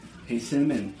Hey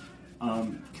Cinnamon,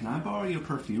 can I borrow your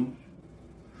perfume?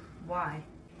 Why?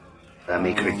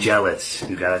 Make her jealous.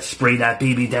 You gotta spray that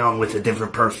baby down with a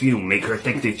different perfume. Make her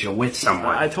think that you're with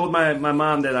someone. I told my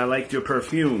mom that I liked your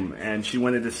perfume, and she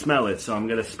wanted to smell it, so I'm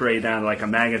gonna spray it down like a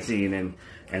magazine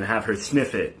and have her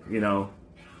sniff it, you know.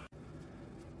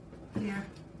 Here.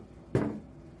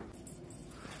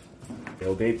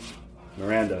 Yo, babe,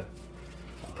 Miranda,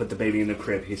 I'll put the baby in the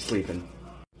crib. He's sleeping.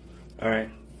 All right.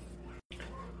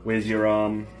 Where's your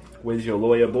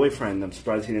lawyer boyfriend? I'm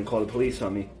surprised he didn't call the police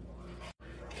on me.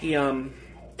 He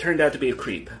turned out to be a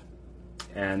creep,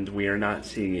 and we are not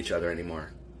seeing each other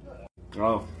anymore.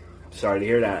 Oh, sorry to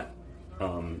hear that.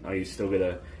 Are you still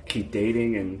gonna keep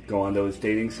dating and go on those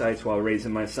dating sites while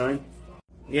raising my son?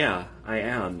 Yeah, I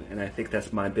am, and I think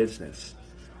that's my business.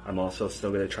 I'm also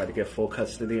still gonna try to get full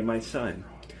custody of my son.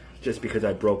 Just because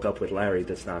I broke up with Larry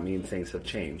does not mean things have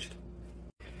changed.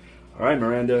 All right,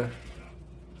 Miranda.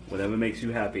 Whatever makes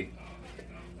you happy.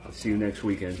 I'll see you next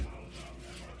weekend.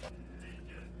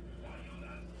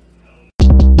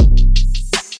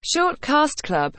 Short Cast Club